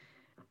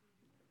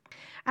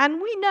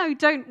And we know,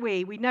 don't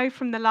we? We know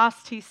from the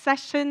last two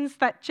sessions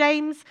that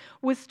James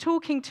was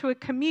talking to a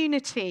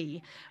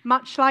community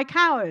much like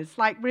ours,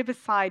 like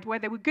Riverside, where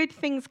there were good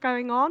things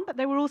going on, but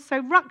there were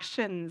also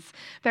ructions.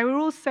 There were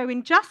also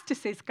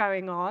injustices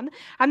going on.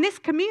 And this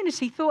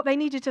community thought they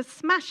needed to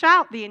smash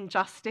out the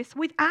injustice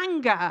with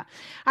anger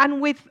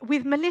and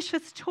with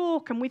malicious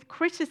talk and with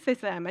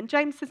criticism. And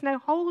James says, no,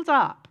 hold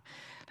up.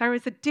 There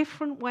is a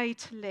different way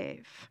to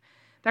live.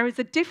 There is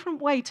a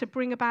different way to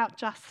bring about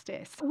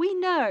justice. We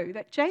know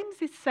that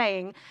James is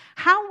saying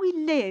how we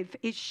live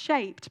is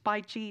shaped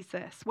by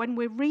Jesus. When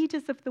we're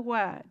readers of the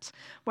word,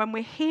 when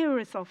we're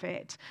hearers of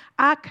it,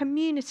 our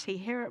community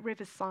here at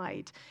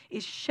Riverside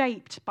is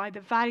shaped by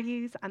the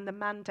values and the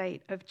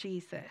mandate of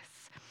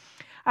Jesus.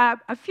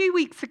 A few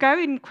weeks ago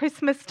in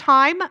Christmas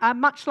time,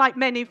 much like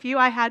many of you,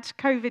 I had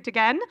COVID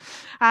again.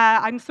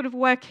 I'm sort of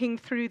working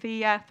through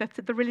the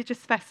religious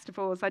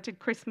festivals. I did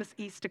Christmas,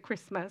 Easter,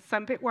 Christmas. So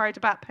I'm a bit worried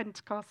about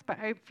Pentecost, but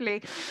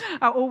hopefully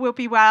all will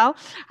be well.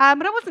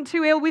 But I wasn't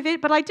too ill with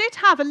it, but I did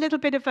have a little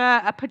bit of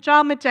a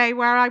pajama day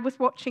where I was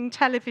watching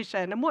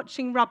television and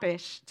watching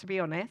rubbish, to be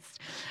honest.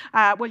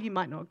 Well, you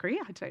might not agree,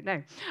 I don't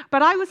know.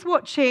 But I was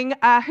watching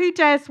Who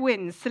Dares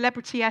Wins,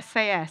 Celebrity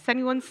SAS.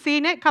 Anyone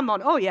seen it? Come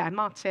on. Oh, yeah,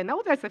 Martin.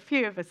 Oh, there's a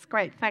few of us.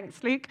 Great,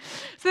 thanks, Luke.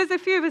 So there's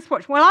a few of us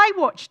watching. Well, I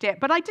watched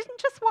it, but I didn't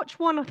just watch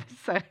one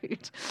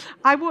episode.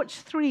 I watched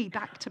 3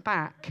 back to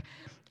back.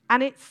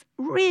 And it's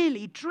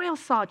really drill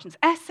sergeants,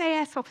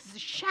 SAS officers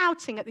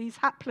shouting at these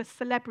hapless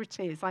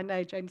celebrities. I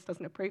know James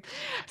doesn't approve.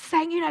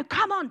 Saying,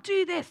 come on,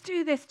 do this,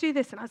 do this, do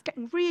this. And I was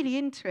getting really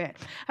into it.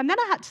 And then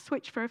I had to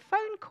switch for a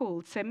phone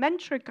call to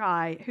mentor a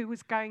guy who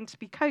was going to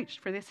be coached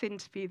for this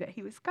interview that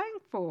he was going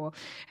for.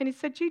 And he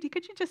said, Judy,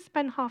 could you just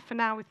spend half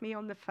an hour with me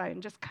on the phone,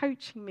 just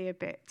coaching me a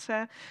bit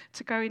to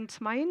go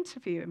into my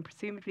interview? And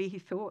presumably he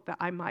thought that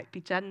I might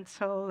be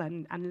gentle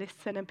and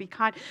listen and be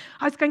kind.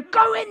 I was going,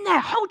 go in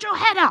there, hold your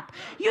head up.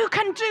 You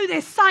can do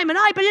this, Simon.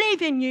 I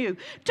believe in you.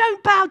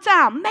 Don't bow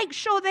down. Make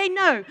sure they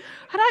know.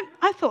 And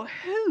I thought,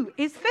 who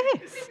is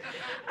this?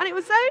 And it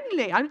was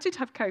only, I did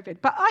have COVID,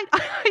 but I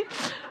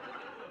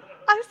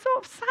sort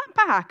of sat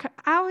back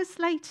hours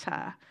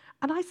later,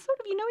 and I sort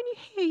of, when you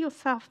hear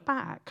yourself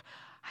back,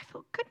 I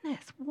thought,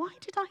 goodness, why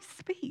did I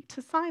speak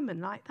to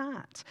Simon like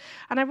that?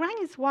 And I rang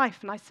his wife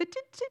and I said,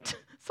 did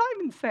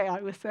Simon say I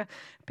was a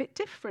bit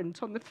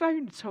different on the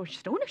phone? So she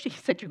said, oh no, she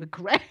said you were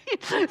great.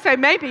 So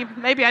maybe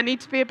I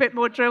need to be a bit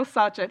more drill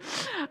sergeant.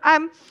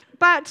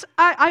 But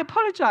I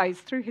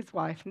apologised through his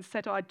wife and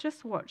said, I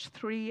just watched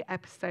 3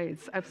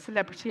 episodes of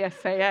Celebrity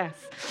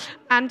SAS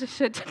and it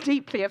had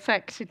deeply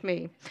affected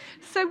me.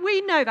 So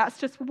we know that's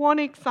just one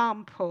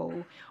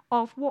example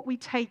of what we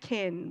take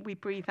in, we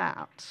breathe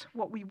out,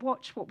 what we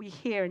watch, what we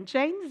hear. And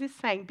James is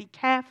saying, be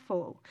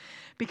careful,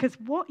 because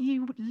what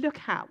you look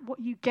at, what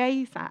you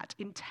gaze at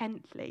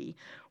intently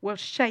will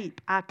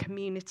shape our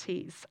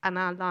communities and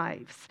our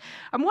lives.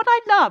 And what I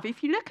love,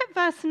 if you look at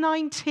verse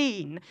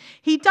 19,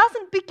 he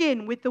doesn't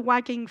begin with the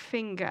wagging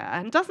finger.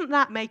 And doesn't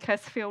that make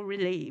us feel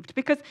relieved?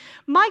 Because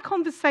my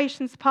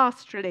conversations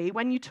pastorally,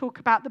 when you talk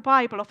about the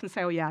Bible, often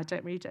say, oh yeah, I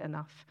don't read it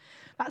enough.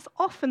 That's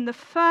often the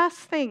first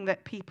thing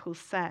that people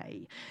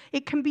say.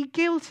 It can be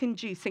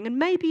guilt-inducing, and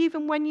maybe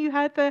even when you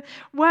heard the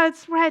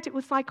words read, it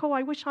was like, oh,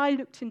 I wish I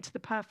looked into the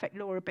perfect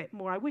law a bit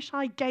more. I wish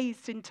I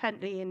gazed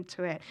intently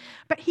into it.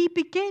 But he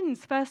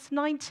begins, verse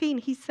 19,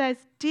 he says,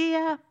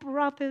 dear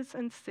brothers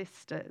and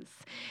sisters.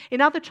 In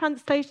other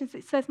translations,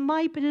 it says,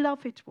 my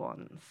beloved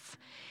ones.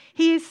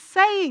 He is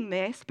saying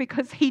this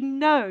because he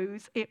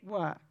knows it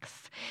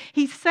works.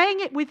 He's saying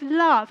it with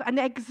love and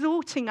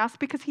exhorting us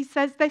because he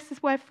says this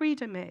is where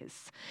freedom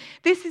is.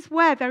 This is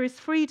where there is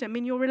freedom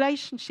in your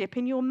relationship,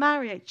 in your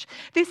marriage.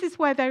 This is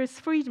where there is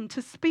freedom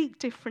to speak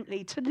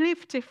differently, to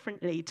live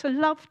differently, to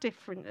love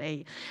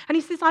differently. And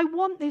he says, I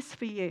want this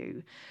for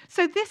you.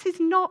 So this is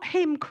not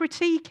him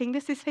critiquing.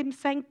 This is him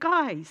saying,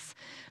 guys,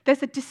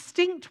 there's a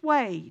distinct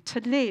way to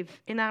live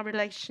in our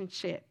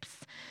relationships.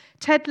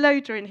 Ted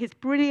Loder, in his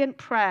brilliant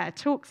prayer,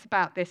 talks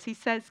about this. He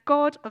says,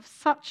 God of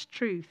such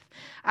truth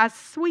as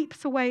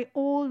sweeps away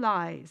all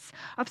lies,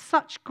 of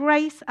such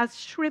grace as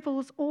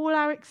shrivels all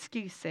our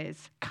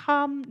excuses,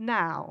 come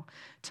now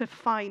to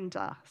find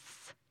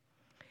us.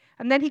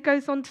 And then he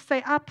goes on to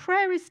say, our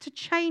prayer is to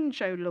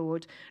change, O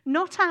Lord,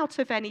 not out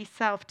of any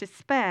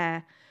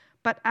self-despair,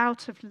 but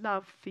out of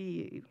love for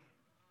you.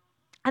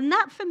 And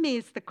that, for me,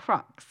 is the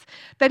crux.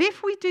 That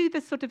if we do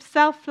the sort of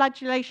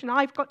self-flagellation,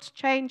 I've got to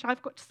change,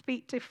 I've got to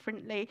speak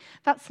differently,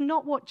 that's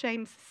not what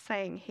James is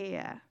saying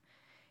here.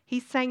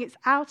 He's saying it's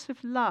out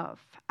of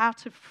love,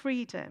 out of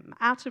freedom,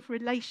 out of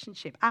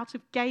relationship, out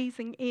of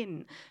gazing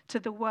in to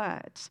the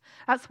word.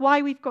 That's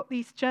why we've got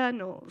these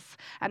journals,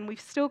 and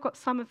we've still got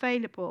some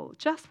available,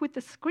 just with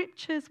the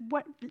scriptures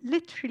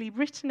literally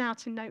written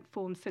out in note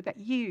form so that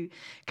you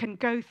can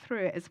go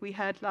through it, as we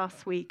heard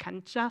last week,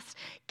 and just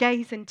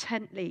gaze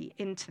intently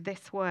into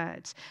this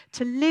word,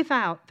 to live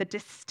out the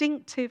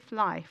distinctive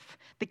life,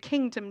 the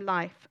kingdom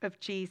life of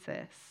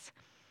Jesus.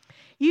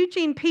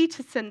 Eugene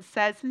Peterson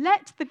says,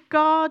 let the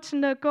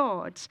gardener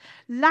God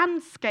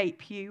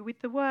landscape you with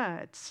the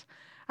words.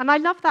 And I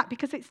love that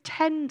because it's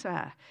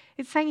tender.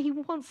 It's saying he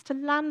wants to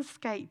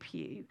landscape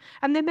you.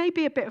 And there may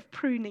be a bit of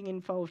pruning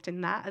involved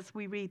in that as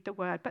we read the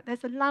word, but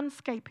there's a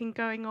landscaping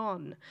going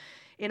on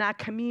in our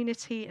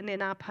community and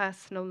in our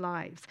personal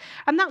lives.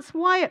 And that's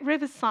why at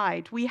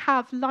Riverside we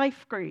have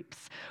life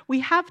groups.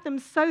 We have them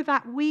so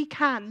that we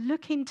can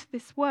look into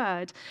this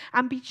word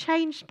and be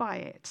changed by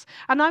it.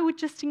 And I would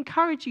just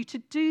encourage you to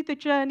do the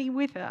journey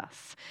with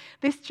us.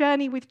 This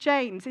journey with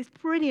James is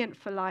brilliant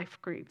for life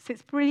groups.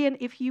 It's brilliant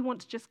if you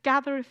want to just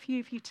gather a few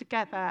of you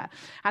together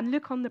and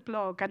look on the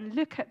blog and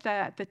look at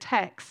the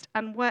text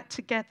and work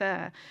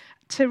together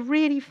to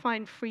really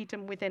find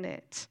freedom within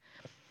it.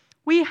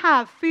 We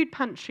have food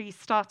pantries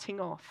starting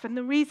off, and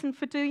the reason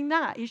for doing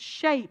that is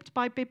shaped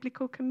by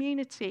biblical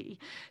community,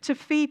 to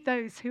feed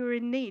those who are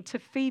in need, to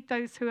feed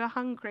those who are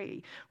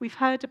hungry. We've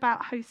heard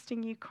about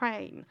hosting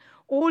Ukraine.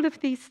 All of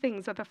these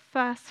things are the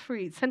first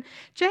fruits. And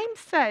James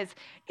says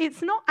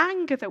it's not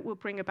anger that will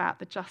bring about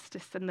the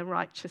justice and the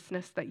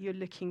righteousness that you're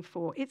looking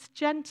for. It's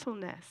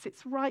gentleness,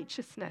 it's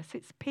righteousness,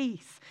 it's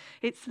peace,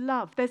 it's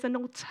love. There's an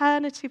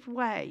alternative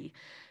way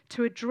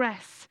to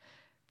address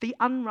the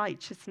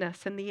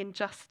unrighteousness and the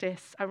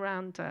injustice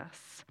around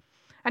us.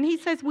 And he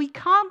says we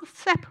can't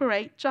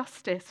separate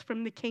justice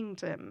from the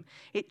kingdom.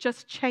 It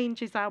just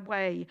changes our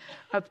way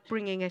of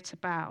bringing it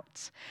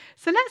about.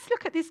 So let's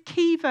look at this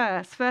key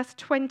verse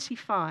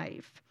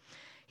 25.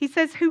 He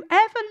says,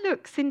 whoever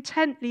looks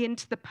intently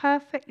into the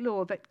perfect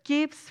law that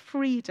gives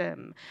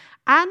freedom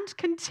and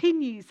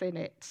continues in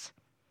it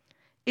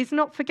is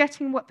not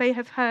forgetting what they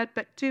have heard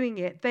but doing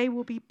it. They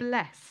will be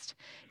blessed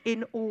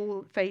in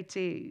all they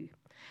do.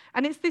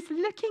 And it's this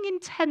looking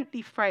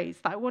intently phrase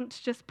that I want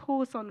to just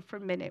pause on for a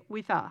minute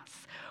with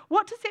us.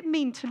 What does it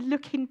mean to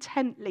look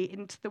intently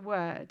into the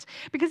word?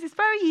 Because it's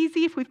very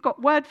easy if we've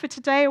got word for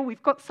today or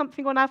we've got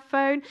something on our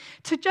phone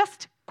to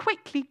just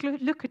quickly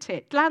look at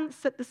it,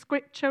 glance at the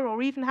scripture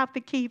or even have the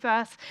key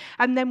verse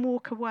and then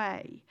walk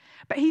away.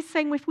 But he's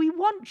saying if we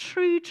want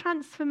true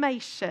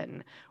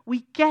transformation,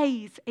 we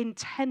gaze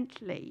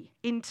intently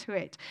into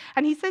it.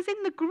 And he says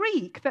in the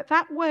Greek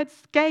that word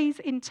gaze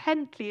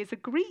intently is a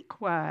Greek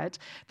word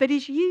that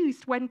is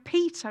used when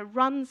Peter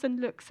runs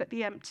and looks at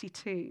the empty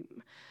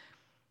tomb,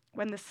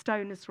 when the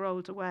stone is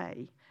rolled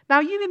away. Now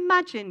you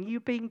imagine you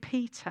being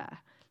Peter,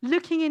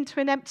 looking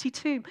into an empty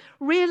tomb,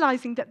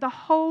 realizing that the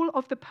whole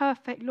of the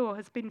perfect law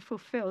has been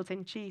fulfilled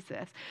in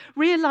Jesus,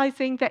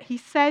 realizing that he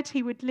said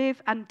he would live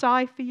and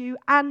die for you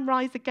and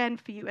rise again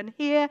for you. And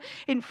here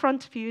in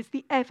front of you is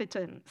the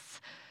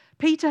evidence.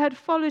 Peter had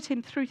followed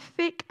him through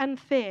thick and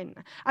thin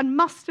and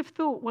must have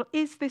thought, well,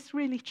 is this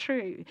really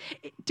true?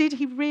 Did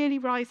he really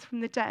rise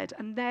from the dead?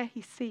 And there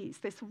he sees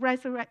this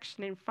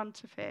resurrection in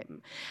front of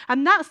him.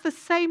 And that's the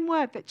same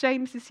word that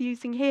James is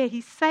using here.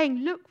 He's saying,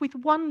 look with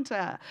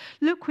wonder,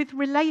 look with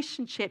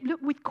relationship,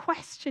 look with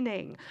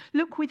questioning,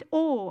 look with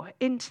awe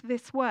into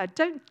this word.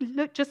 Don't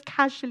look, just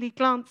casually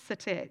glance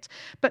at it,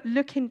 but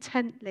look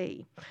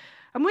intently.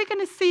 And we're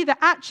going to see that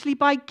actually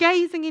by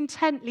gazing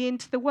intently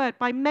into the word,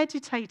 by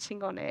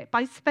meditating on it,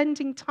 by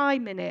spending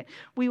time in it,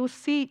 we will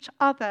see each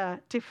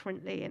other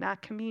differently in our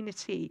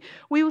community.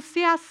 We will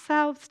see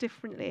ourselves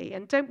differently,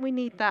 and don't we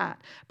need that?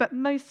 But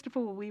most of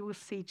all, we will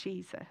see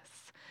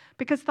Jesus,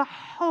 because the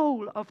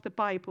whole of the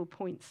Bible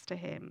points to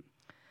him,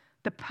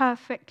 the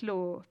perfect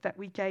law that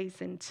we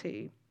gaze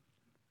into.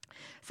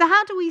 So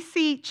how do we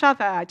see each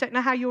other? I don't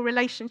know how your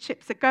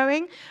relationships are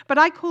going, but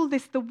I call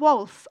this the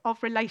waltz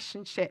of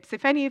relationships.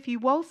 If any of you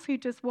waltz, who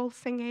does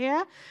waltzing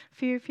here? A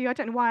few of you, I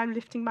don't know why I'm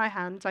lifting my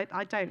hand.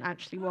 I don't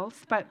actually waltz,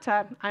 but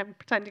I'm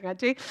pretending I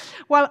do.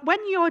 Well, when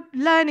you're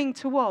learning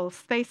to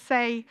waltz, they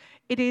say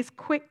it is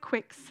quick,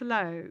 quick,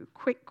 slow,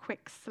 quick,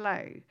 quick,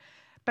 slow.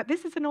 But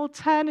this is an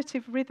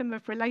alternative rhythm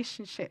of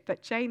relationship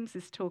that James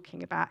is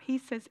talking about. He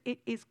says it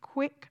is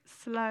quick,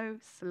 slow,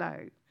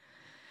 slow.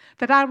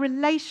 That our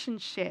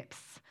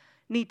relationships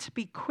need to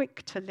be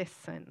quick to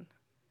listen.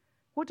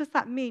 What does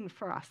that mean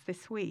for us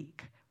this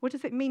week? What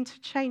does it mean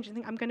to change and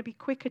think I'm going to be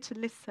quicker to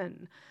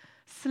listen,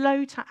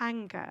 slow to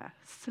anger,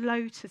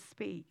 slow to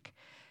speak?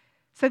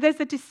 So there's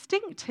a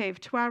distinctive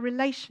to our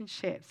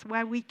relationships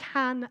where we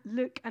can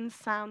look and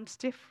sound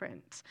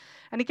different.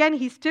 And again,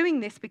 he's doing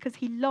this because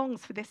he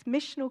longs for this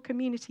missional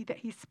community that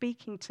he's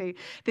speaking to,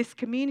 this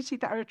community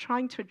that are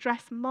trying to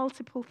address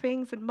multiple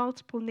things and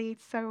multiple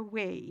needs, so are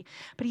we.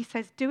 But he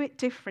says, do it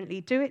differently,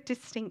 do it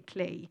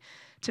distinctly,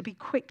 to be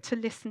quick to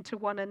listen to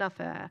one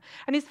another.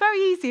 And it's very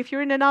easy if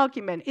you're in an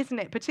argument, isn't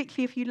it?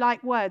 Particularly if you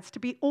like words, to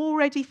be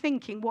already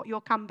thinking what your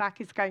comeback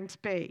is going to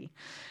be.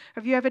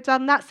 Have you ever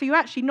done that? So you're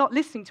actually not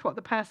listening to what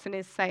the person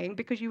is saying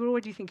because you're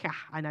already thinking,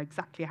 I know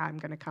exactly how I'm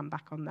going to come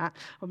back on that.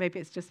 Or maybe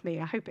it's just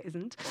me. I hope it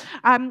isn't.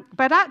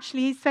 But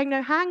actually he's saying,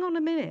 no, hang on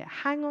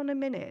a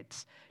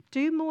minute.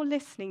 Do more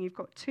listening. You've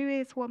got 2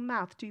 ears, 1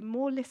 mouth. Do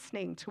more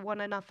listening to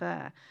one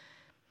another.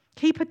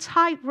 Keep a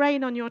tight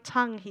rein on your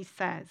tongue, he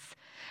says.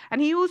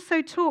 And he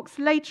also talks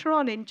later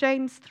on in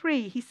James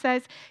 3, he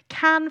says,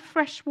 can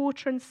fresh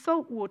water and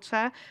salt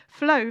water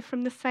flow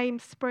from the same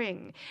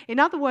spring? In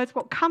other words,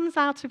 what comes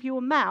out of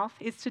your mouth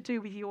is to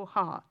do with your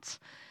heart.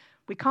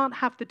 We can't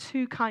have the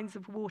two kinds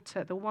of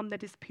water, the one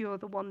that is pure,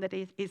 the one that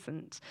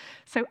isn't.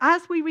 So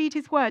as we read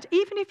his word,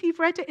 even if you've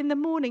read it in the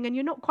morning and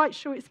you're not quite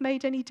sure it's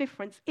made any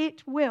difference,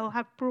 it will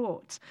have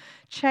brought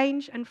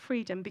change and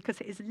freedom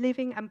because it is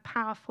living and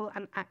powerful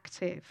and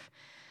active.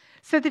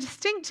 So the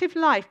distinctive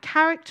life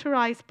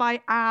characterized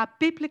by our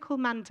biblical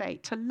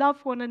mandate to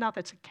love one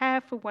another, to care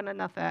for one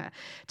another,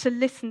 to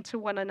listen to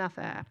one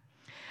another.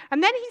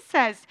 And then he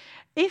says,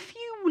 if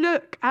you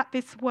look at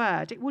this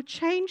word, it will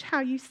change how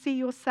you see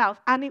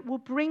yourself and it will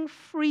bring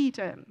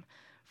freedom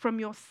from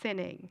your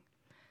sinning.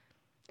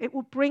 It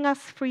will bring us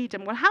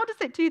freedom. Well, how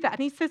does it do that?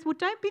 And he says, well,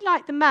 don't be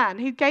like the man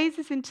who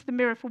gazes into the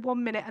mirror for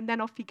 1 minute and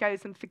then off he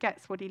goes and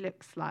forgets what he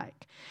looks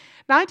like.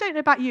 Now, I don't know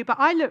about you, but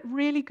I look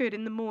really good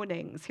in the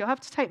mornings. You'll have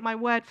to take my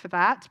word for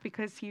that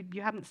because you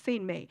haven't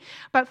seen me.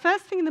 But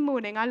first thing in the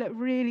morning, I look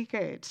really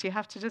good. You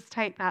have to just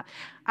take that.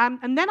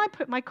 And then I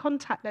put my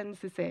contact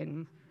lenses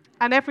in.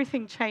 And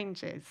everything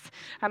changes,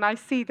 and I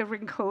see the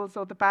wrinkles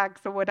or the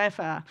bags or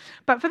whatever.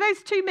 But for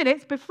those 2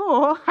 minutes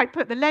before I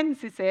put the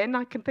lenses in,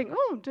 I can think,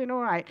 oh, I'm doing all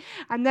right.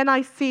 And then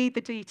I see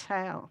the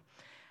detail.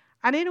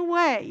 And in a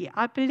way,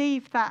 I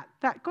believe that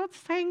God's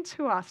saying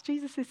to us,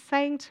 Jesus is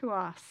saying to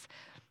us,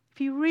 if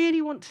you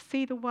really want to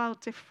see the world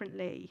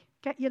differently,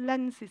 get your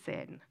lenses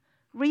in,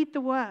 read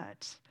the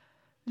word,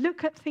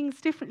 look at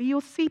things differently.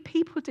 You'll see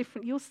people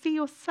differently. You'll see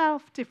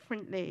yourself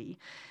differently.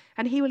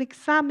 And he will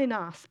examine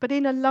us, but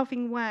in a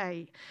loving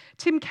way.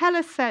 Tim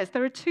Keller says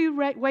there are two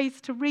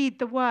ways to read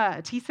the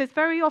word. He says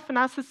very often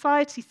our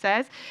society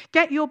says,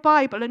 get your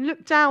Bible and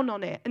look down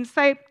on it and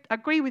say,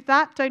 agree with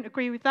that, don't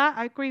agree with that,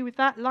 I agree with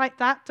that, like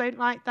that, don't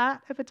like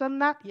that. Ever done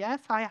that? Yes,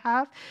 I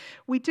have.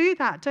 We do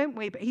that, don't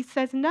we? But he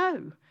says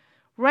no.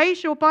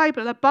 Raise your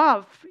Bible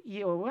above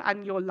you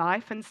and your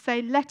life and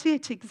say, let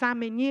it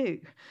examine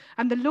you.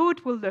 And the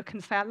Lord will look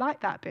and say, I like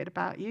that bit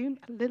about you.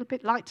 A little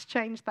bit like to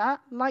change that.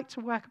 Like to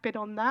work a bit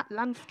on that.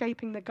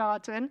 Landscaping the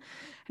garden. And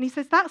he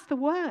says, that's the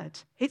word.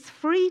 It's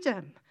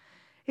freedom.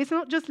 It's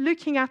not just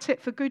looking at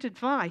it for good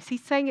advice.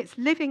 He's saying it's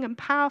living and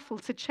powerful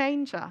to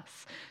change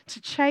us,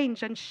 to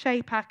change and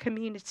shape our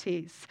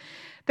communities.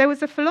 There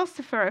was a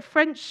philosopher, a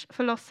French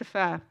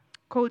philosopher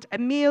called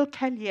Émile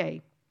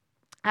Kellier.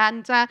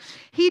 And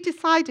he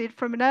decided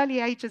from an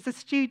early age as a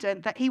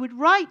student that he would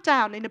write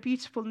down in a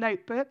beautiful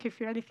notebook. If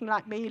you're anything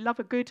like me, you love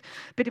a good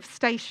bit of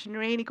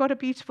stationery. And he got a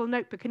beautiful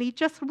notebook and he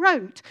just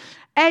wrote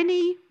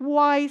any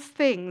wise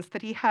things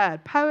that he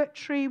heard,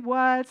 poetry,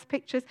 words,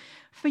 pictures,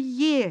 for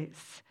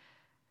years.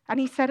 And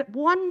he said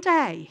one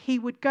day he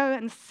would go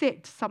and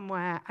sit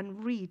somewhere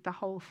and read the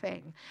whole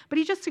thing. But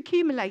he just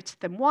accumulated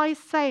them, wise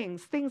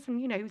sayings, things,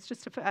 and he was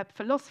just a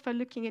philosopher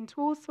looking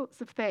into all sorts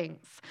of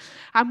things.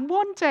 And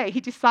one day he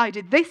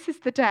decided this is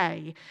the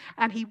day,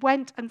 and he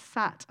went and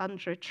sat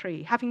under a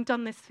tree, having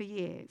done this for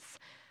years.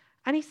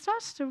 And he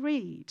started to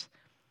read.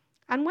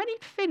 And when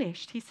he'd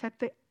finished, he said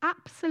the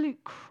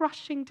absolute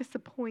crushing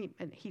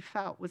disappointment he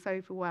felt was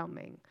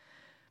overwhelming.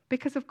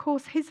 Because, of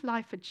course, his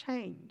life had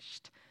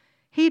changed.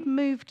 He'd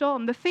moved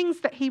on. The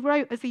things that he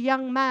wrote as a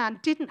young man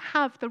didn't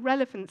have the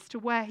relevance to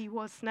where he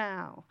was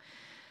now.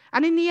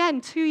 And in the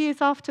end, 2 years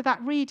after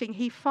that reading,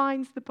 he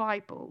finds the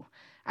Bible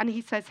and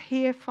he says,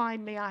 here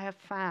finally I have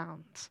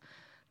found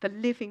the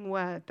living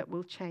word that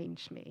will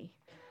change me,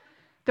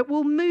 that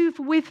will move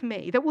with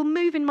me, that will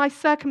move in my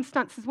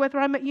circumstances, whether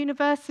I'm at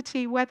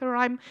university, whether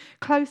I'm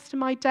close to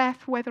my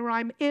death, whether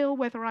I'm ill,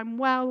 whether I'm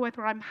well,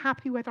 whether I'm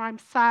happy, whether I'm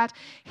sad.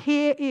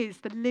 Here is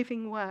the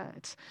living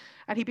word.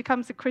 And he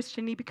becomes a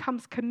Christian. He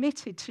becomes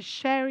committed to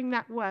sharing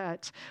that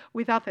word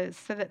with others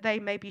so that they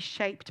may be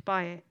shaped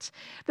by it.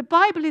 The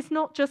Bible is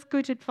not just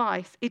good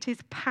advice, it is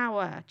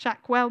power.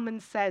 Jack Wellman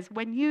says,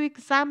 when you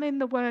examine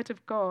the word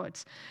of God,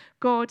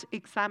 God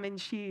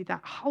examines you,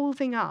 that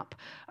holding up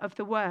of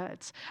the word.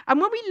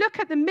 And when we look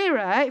at the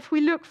mirror, if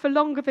we look for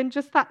longer than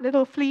just that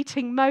little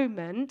fleeting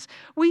moment,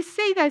 we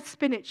see there's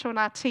spinach on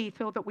our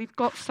teeth, or that we've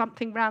got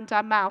something round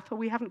our mouth, or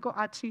we haven't got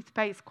our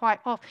toothpaste quite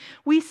off.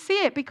 We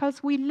see it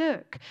because we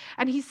look.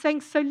 And he's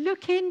saying, so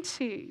look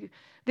into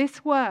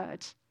this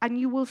word and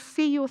you will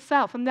see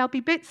yourself. And there'll be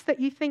bits that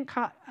you think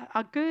are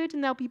good,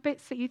 and there'll be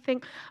bits that you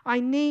think, I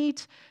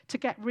need to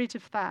get rid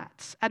of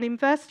that. And in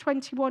verse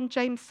 21,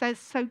 James says,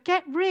 so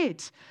get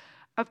rid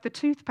of the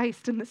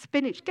toothpaste and the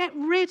spinach. Get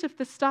rid of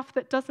the stuff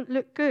that doesn't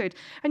look good.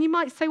 And you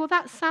might say, well,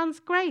 that sounds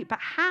great, but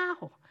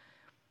how?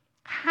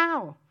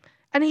 How?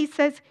 And he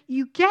says,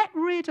 you get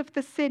rid of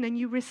the sin and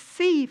you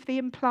receive the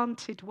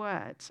implanted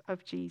word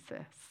of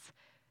Jesus.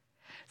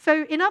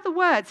 So in other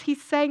words,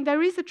 he's saying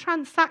there is a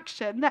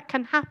transaction that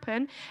can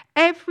happen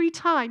every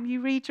time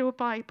you read your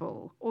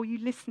Bible, or you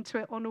listen to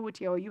it on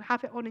audio, or you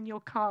have it on in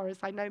your car, as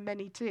I know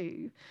many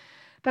do.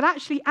 That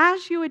actually,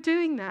 as you are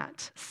doing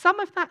that, some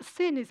of that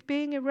sin is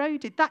being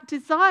eroded. That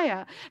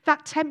desire,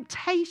 that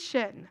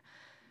temptation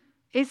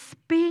is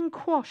being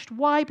quashed.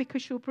 Why?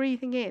 Because you're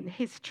breathing in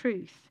his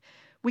truth.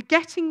 We're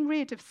getting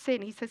rid of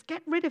sin. He says,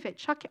 get rid of it,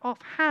 chuck it off.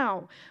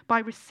 How?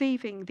 By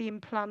receiving the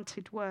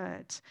implanted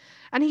word.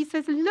 And he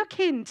says, look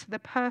into the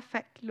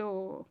perfect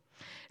law.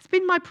 It's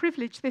been my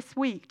privilege this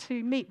week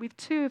to meet with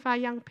two of our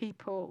young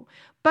people,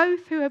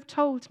 both who have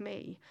told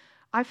me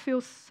I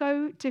feel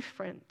so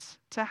different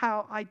to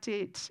how I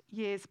did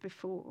years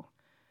before,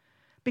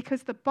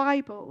 because the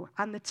Bible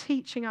and the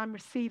teaching I'm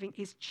receiving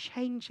is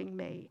changing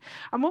me.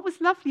 And what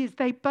was lovely is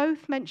they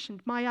both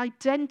mentioned my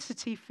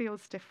identity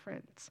feels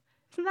different.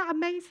 Isn't that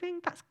amazing?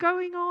 That's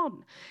going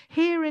on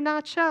here in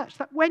our church,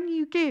 that when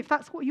you give,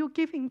 that's what you're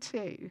giving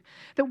to.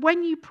 That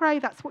when you pray,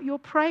 that's what you're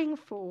praying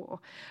for.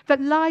 That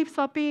lives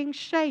are being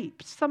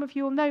shaped. Some of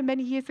you will know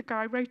many years ago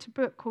I wrote a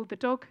book called The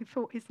Dog Who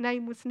Thought His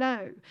Name Was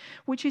No,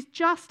 which is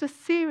just a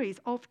series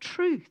of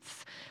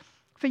truths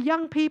for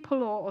young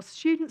people or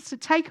students to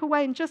take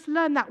away and just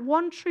learn that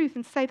one truth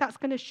and say that's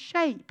going to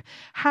shape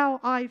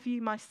how I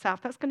view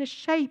myself. That's going to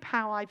shape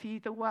how I view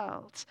the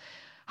world.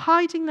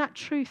 Hiding that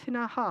truth in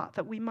our heart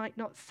that we might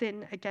not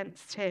sin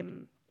against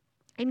him.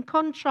 In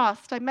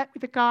contrast, I met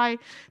with a guy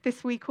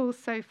this week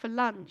also for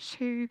lunch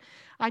who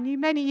I knew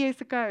many years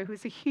ago who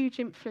was a huge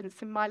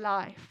influence in my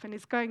life and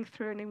is going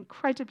through an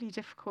incredibly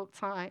difficult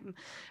time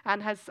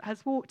and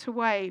has walked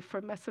away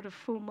from a sort of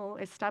formal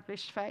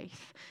established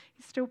faith.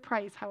 He still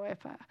prays,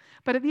 however.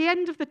 But at the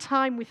end of the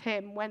time with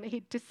him, when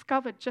he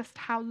discovered just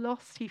how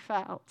lost he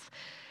felt,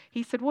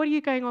 he said, "What are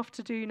you going off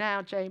to do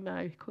now,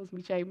 JMO?" He calls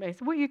me JMO. He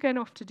said, "What are you going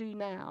off to do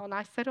now?" And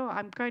I said, "Oh,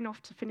 I'm going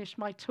off to finish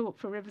my talk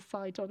for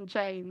Riverside on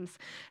James."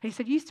 And he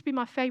said, "Used to be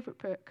my favourite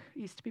book.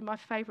 Used to be my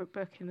favourite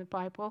book in the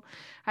Bible."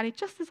 And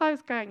just as I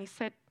was going, he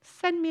said,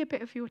 "Send me a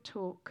bit of your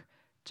talk.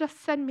 Just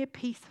send me a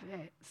piece of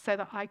it so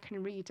that I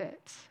can read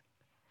it."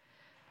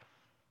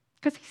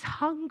 Because he's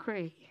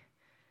hungry.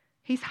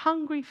 He's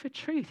hungry for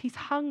truth. He's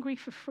hungry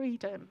for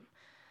freedom.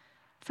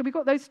 So we've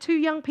got those two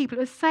young people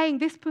who are saying,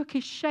 this book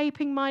is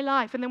shaping my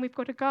life. And then we've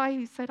got a guy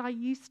who said, I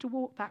used to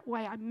walk that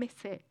way. I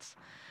miss it.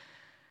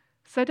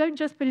 So don't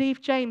just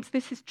believe James.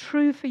 This is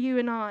true for you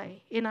and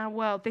I in our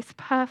world, this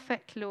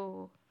perfect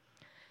law.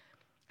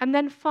 And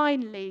then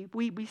finally,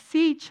 we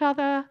see each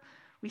other.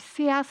 We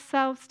see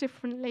ourselves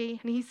differently.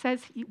 And he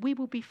says, we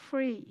will be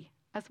free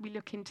as we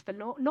look into the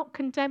law, not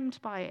condemned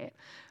by it,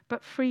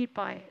 but freed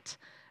by it.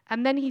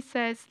 And then he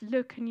says,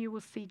 look and you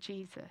will see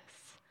Jesus.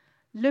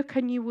 Look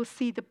and you will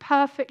see the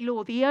perfect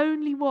law, the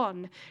only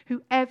one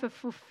who ever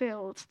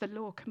fulfilled the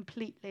law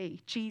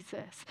completely,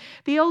 Jesus.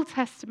 The Old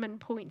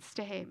Testament points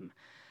to him.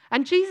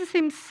 And Jesus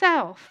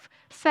himself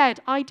said,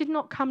 I did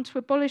not come to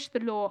abolish the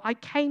law, I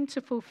came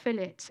to fulfill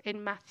it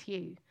in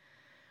Matthew.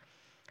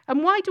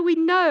 And why do we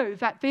know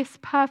that this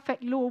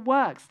perfect law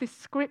works, this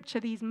scripture,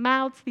 these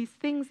mouths, these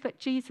things that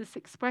Jesus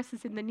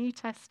expresses in the New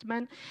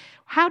Testament?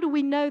 How do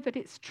we know that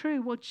it's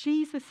true? Well,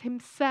 Jesus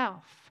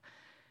himself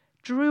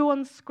drew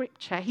on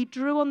scripture. He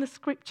drew on the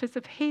scriptures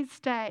of his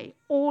day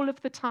all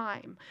of the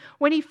time.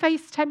 When he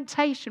faced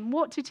temptation,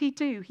 what did he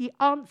do? He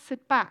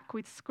answered back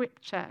with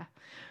scripture.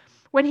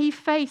 When he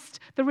faced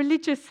the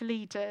religious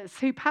leaders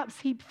who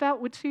perhaps he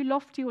felt were too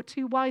lofty or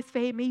too wise for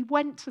him, he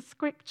went to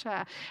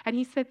scripture and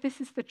he said,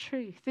 this is the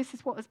truth. This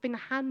is what has been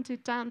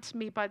handed down to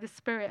me by the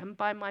Spirit and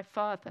by my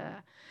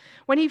Father.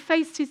 When he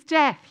faced his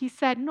death, he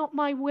said, not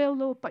my will,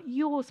 Lord, but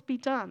yours be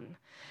done.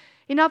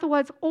 In other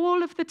words,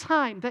 all of the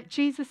time that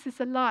Jesus is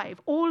alive,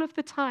 all of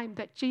the time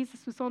that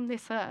Jesus was on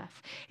this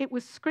earth, it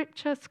was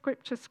scripture,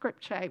 scripture,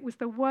 scripture. It was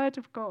the word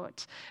of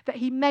God that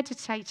he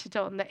meditated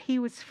on, that he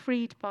was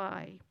freed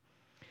by.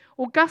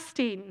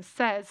 Augustine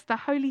says the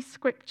Holy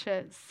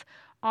Scriptures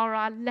are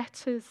our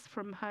letters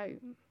from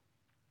home.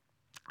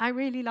 I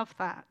really love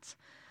that.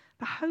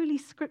 The Holy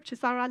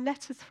Scriptures are our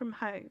letters from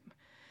home.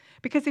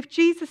 Because if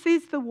Jesus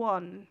is the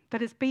one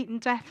that has beaten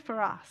death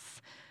for us,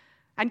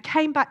 and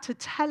came back to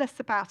tell us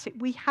about it,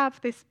 we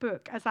have this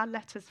book as our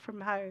letters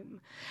from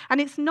home. And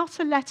it's not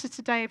a letter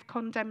today of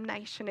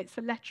condemnation, it's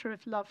a letter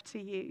of love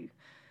to you.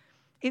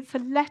 It's a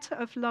letter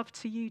of love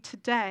to you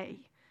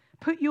today.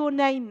 Put your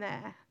name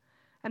there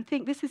and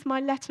think, this is my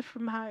letter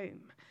from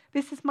home.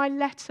 This is my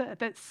letter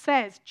that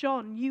says,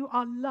 John, you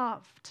are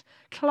loved.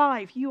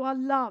 Clive, you are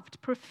loved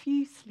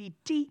profusely,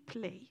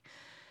 deeply.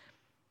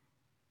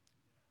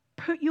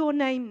 Put your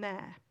name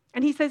there.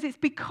 And he says, it's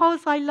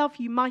because I love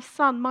you, my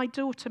son, my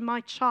daughter,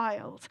 my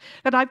child,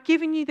 that I've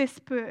given you this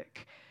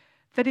book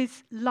that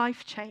is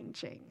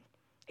life-changing.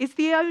 It's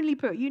the only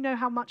book, you know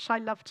how much I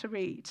love to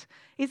read.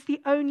 It's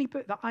the only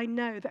book that I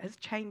know that has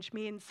changed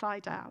me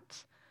inside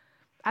out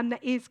and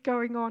that is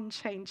going on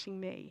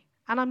changing me.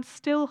 And I'm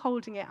still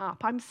holding it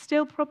up. I'm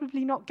still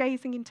probably not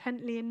gazing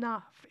intently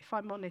enough, if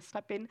I'm honest.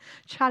 I've been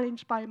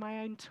challenged by my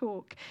own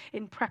talk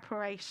in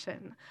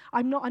preparation.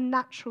 I'm not a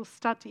natural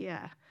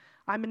studier.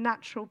 I'm a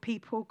natural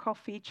people,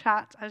 coffee,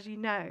 chat, as you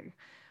know.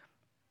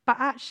 But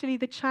actually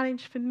the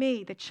challenge for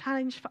me, the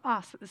challenge for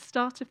us at the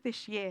start of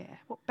this year,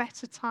 what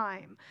better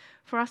time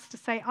for us to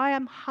say, I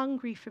am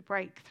hungry for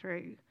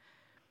breakthrough.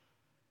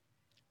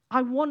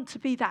 I want to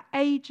be that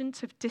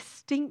agent of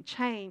distinct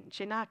change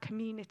in our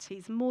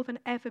communities more than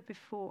ever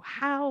before.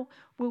 How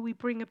will we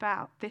bring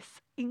about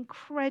this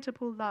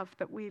incredible love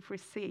that we've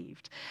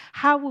received?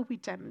 How will we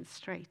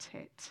demonstrate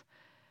it?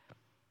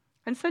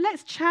 And so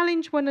let's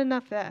challenge one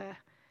another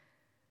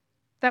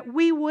that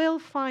we will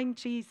find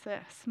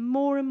Jesus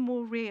more and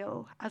more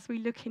real as we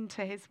look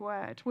into his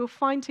word. We'll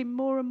find him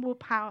more and more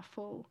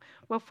powerful.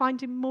 We'll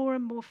find him more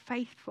and more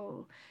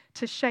faithful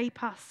to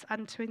shape us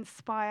and to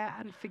inspire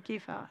and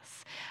forgive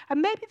us.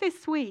 And maybe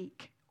this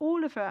week,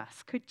 all of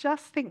us could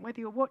just think, whether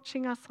you're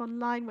watching us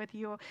online, whether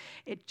you're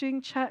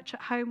doing church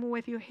at home, or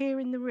whether you're here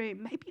in the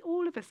room, maybe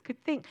all of us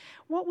could think,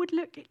 what would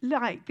look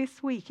like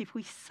this week if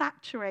we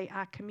saturate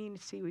our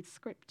community with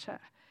Scripture?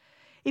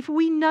 If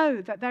we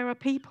know that there are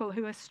people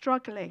who are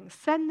struggling,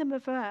 send them a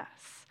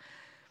verse,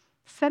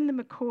 send them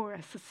a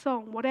chorus, a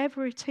song,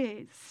 whatever it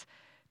is,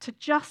 to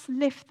just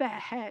lift their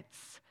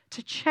heads,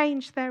 to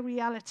change their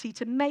reality,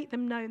 to make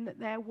them known that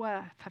they're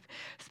worth. I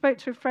spoke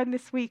to a friend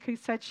this week who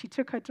said she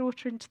took her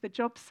daughter into the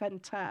job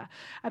centre,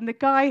 and the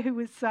guy who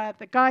was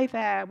the guy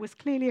there was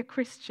clearly a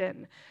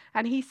Christian,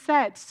 and he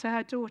said to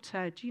her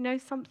daughter, "Do you know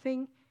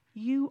something?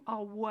 You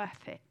are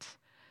worth it.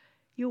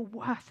 You're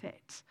worth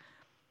it."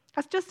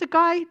 That's just a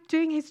guy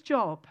doing his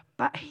job,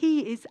 but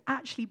he is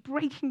actually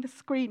breaking the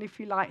screen, if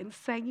you like, and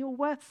saying you're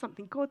worth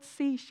something. God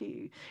sees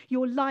you.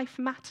 Your life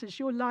matters.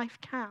 Your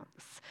life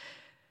counts.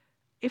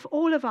 If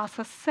all of us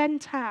are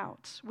sent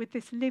out with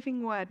this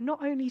living word,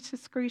 not only to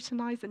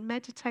scrutinize and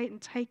meditate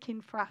and take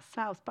in for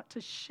ourselves, but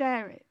to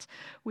share it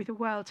with a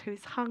world who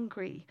is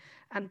hungry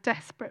and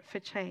desperate for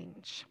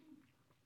change.